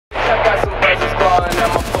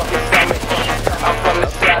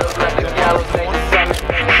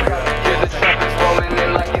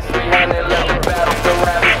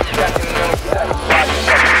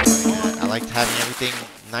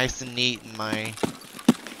neat in my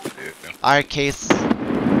Yeah. eye case,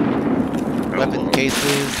 weapon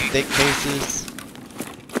cases, stick cases.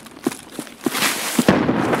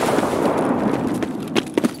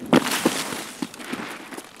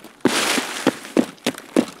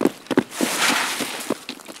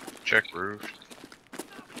 Check roof.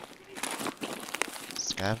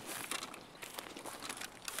 Scab.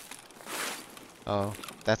 Oh,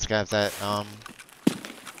 that scab's at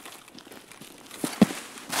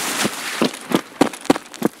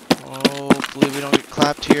hopefully we don't get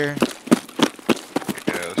clapped here.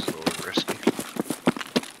 Yeah, this is a little risky.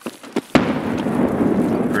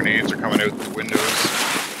 Grenades are coming out the windows.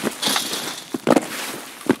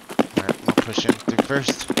 Alright, I'm gonna push him through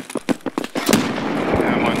first.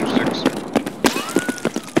 Yeah, I'm on 6.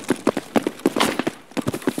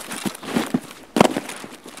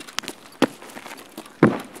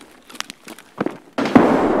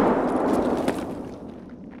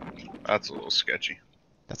 That's a little sketchy.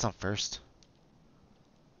 That's on first.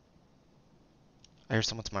 I hear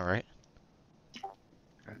someone to my right.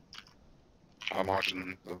 Okay. I'm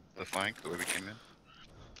watching the flank, the way we came in.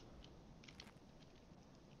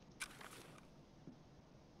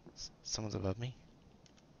 Someone's above me.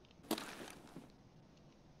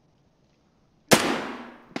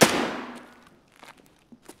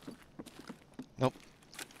 Nope.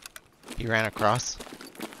 He ran across.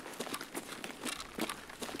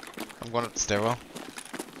 I'm going up the stairwell.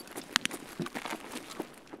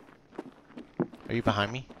 Are you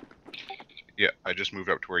behind me? Yeah, I just moved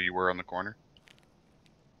up to where you were on the corner.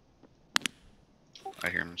 I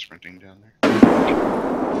hear him sprinting down there. I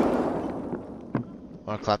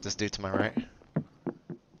wanna clap this dude to my right.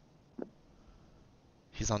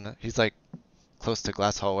 He's like close to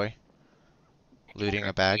glass hallway. Looting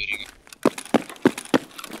a bag.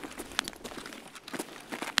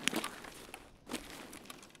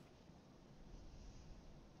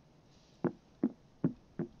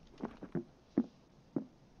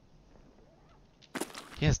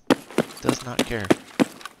 He does not care.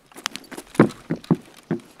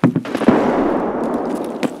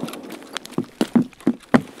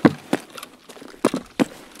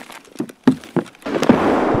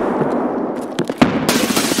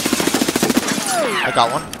 I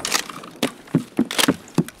got one.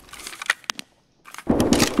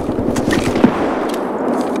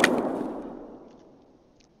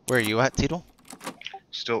 Where are you at, Teetle?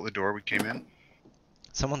 Still at the door we came in.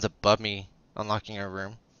 Someone's above me unlocking a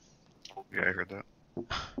room. Yeah, I heard that.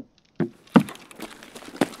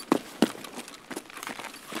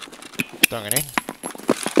 Throwing a grenade.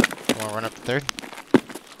 I wanna run up the third.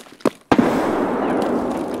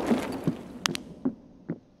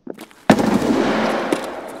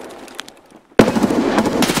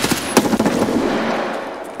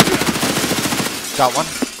 Got one.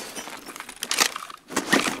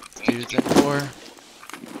 This dude's in 4.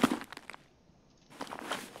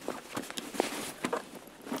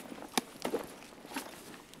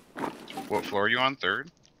 What floor are you on? 3rd?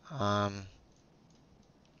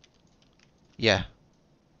 Yeah.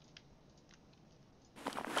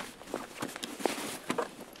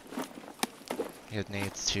 He had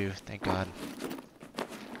nades too, thank God.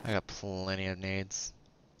 I got plenty of nades.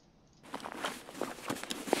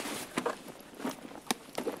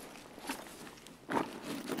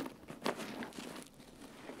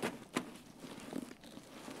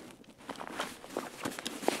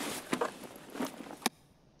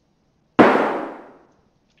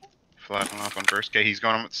 Flapping off on 1st. Okay, he's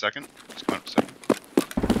going on with 2nd. He's going up 2nd.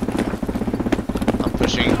 I'm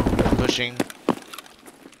pushing.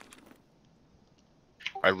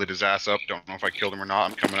 I lit his ass up. Don't know if I killed him or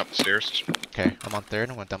not. I'm coming up the stairs. Okay, I'm on 3rd.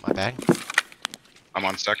 I'm gonna dump my bag. I'm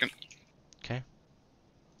on 2nd. Okay. I'm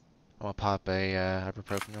gonna pop a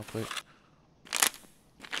ibuprofen real quick.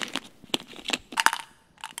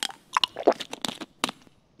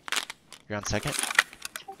 You're on 2nd?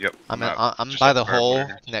 Yep. I'm just by at the barbed hole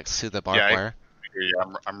wire. next to the barbed wire. Yeah,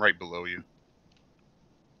 I'm right below you.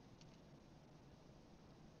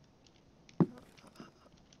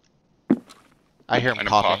 I hear him And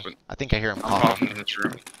coughing. I think I hear him I'm coughing. popping in this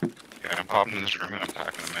room. Yeah, I'm popping in this room and I'm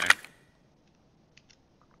packing a mag. I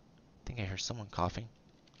think I hear someone coughing.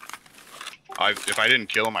 If I didn't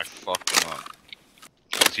kill him, I fucked him up.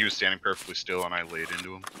 Because he was standing perfectly still and I laid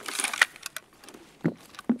into him.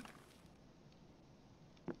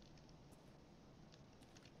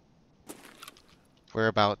 Where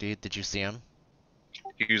about, dude? Did you see him?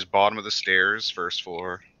 He was bottom of the stairs, 1st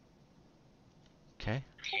floor. Okay.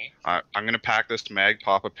 I'm gonna pack this mag,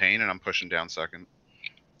 pop a pain, and I'm pushing down 2nd.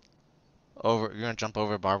 You're gonna jump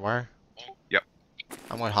over barbed wire? Yep.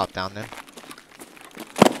 I'm gonna hop down then.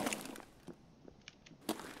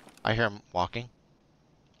 I hear him walking.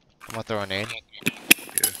 I'm gonna throw a nade.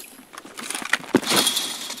 Yeah.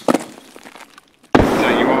 Is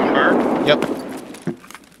that you on bar? Yep.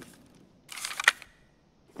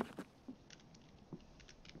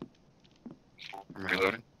 I'm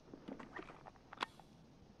reloading.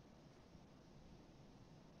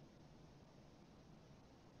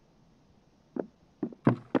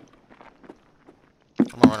 I'm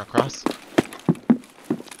gonna run across.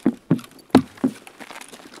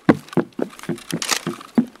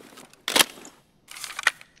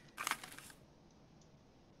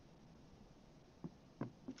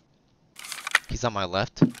 He's on my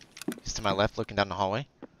left. He's to my left looking down the hallway.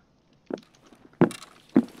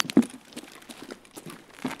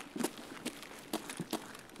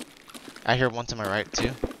 I hear one to my right too.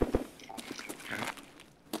 Okay.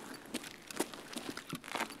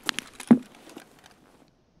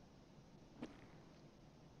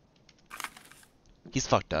 He's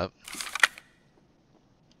fucked up.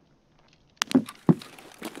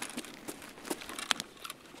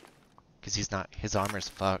 Cause he's not, his armor's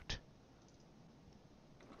fucked.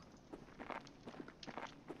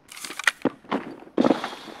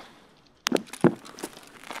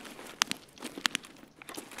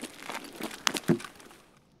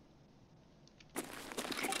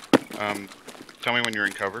 Tell me when you're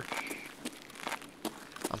in cover.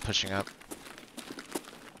 I'm pushing up.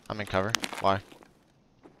 I'm in cover. Why?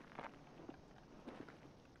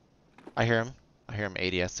 I hear him. I hear him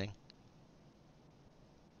ADSing.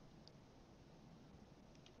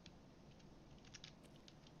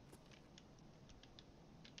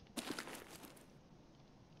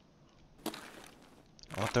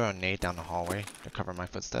 I want to throw a nade down the hallway to cover my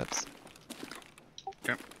footsteps.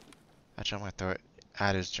 Okay. Actually, I'm gonna throw it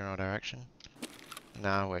at his general direction.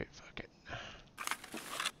 Nah, wait, fuck it.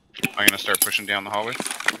 I'm gonna start pushing down the hallway.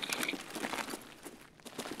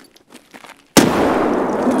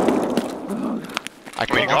 I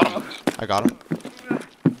Oh, you killed got one. him. I got him.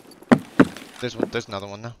 There's another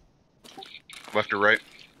one though. Left or right?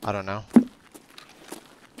 I don't know.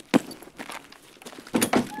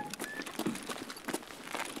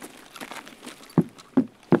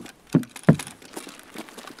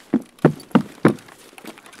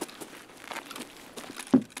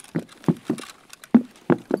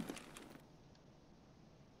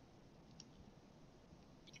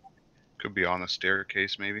 Could be on the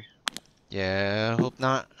staircase, maybe. Yeah, hope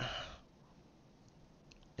not.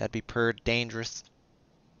 That'd be per dangerous.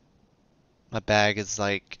 My bag is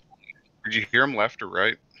like, Did you hear him left or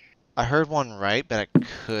right? I heard one right, but it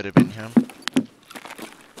could have been him.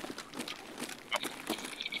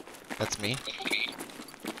 That's me.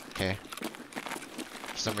 Okay.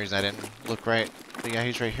 For some reason I didn't look right. But yeah,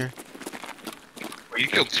 he's right here. Well, you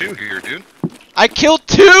killed two here, dude. I killed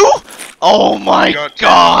two?! Oh my got two.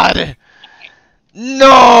 god!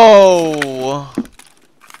 No!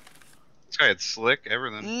 This guy had slick,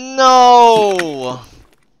 everything. No!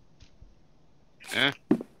 Yeah.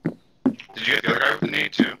 Did you get the other guy with the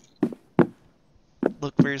nade too?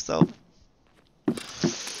 Look for yourself.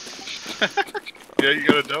 Yeah, you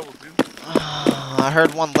got a double, dude. I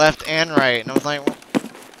heard one left and right, and I was like, well,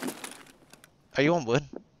 are you on wood?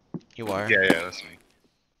 You are. Yeah, that's me.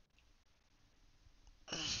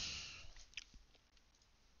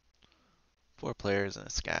 Four players and a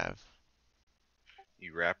scav.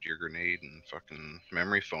 You wrapped your grenade in fucking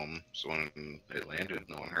memory foam, so when it landed,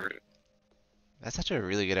 no one heard it. That's such a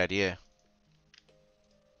really good idea.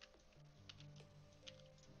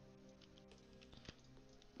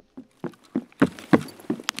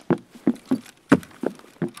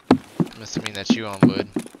 I'm assuming that's you on wood.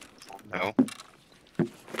 No.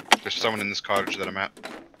 There's someone in this cottage that I'm at.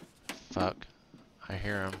 Fuck. I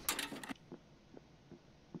hear him.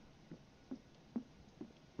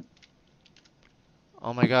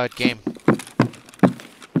 Oh my god, game.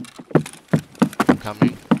 I'm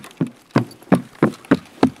coming.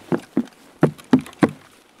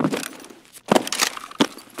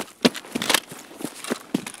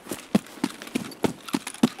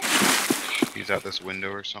 He's out this window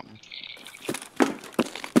or something.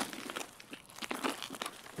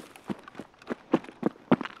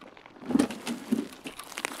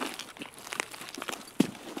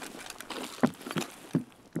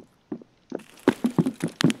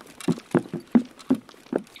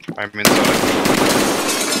 I'm inside.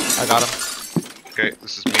 I got him. Okay,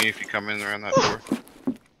 this is me if you come in around that door.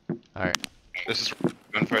 Alright. This is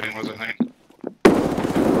gunfighting, wasn't it?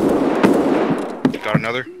 Got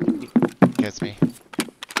another. Gets me.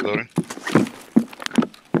 Loading.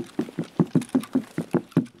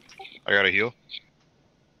 I got a heal.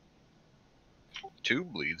 Two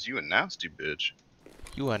bleeds, you a nasty bitch.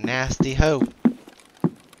 You a nasty hoe.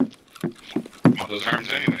 All those arms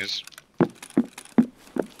anyways.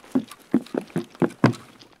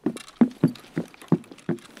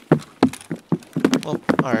 Well,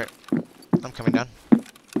 alright. I'm coming down.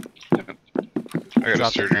 I got a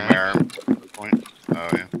Drop the surgery in my mag. arm at this point. Oh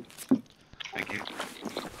yeah. Thank you.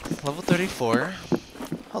 Level 34.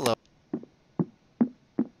 Hello.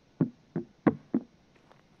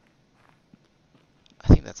 I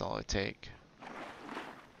think that's all I take.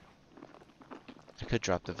 I could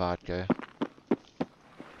drop the vodka.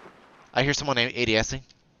 I hear someone ADSing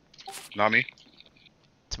Not me.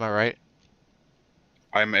 to my right.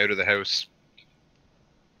 I'm out of the house.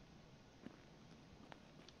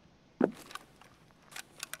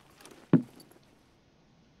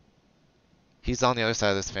 He's on the other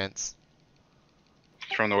side of this fence.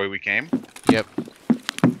 From the way we came. Yep.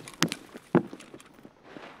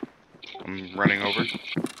 I'm running over.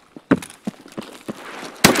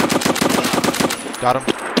 Got him.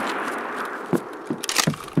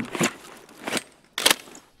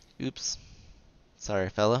 Oops. Sorry,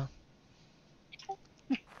 fella.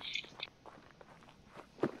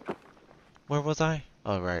 Where was I?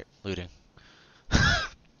 Oh, right. Looting. I'm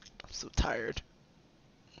so tired.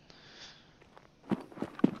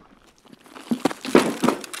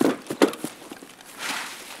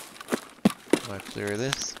 I'm gonna clear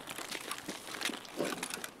this.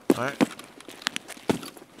 Alright.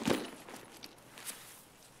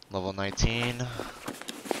 Level 19.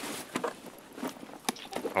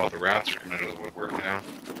 Oh, the rats are coming out of the woodwork now.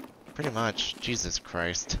 Pretty much. Jesus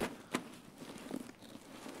Christ.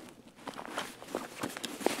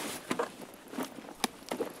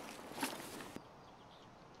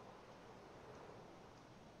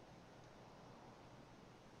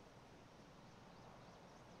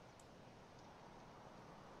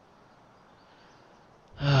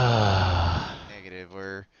 Negative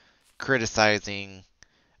or criticizing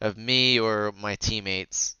of me or my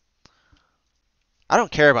teammates. I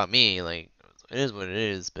don't care about me, like, it is what it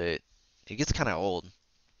is, but it gets kind of old.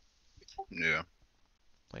 Yeah.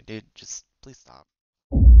 Like, dude, just please stop.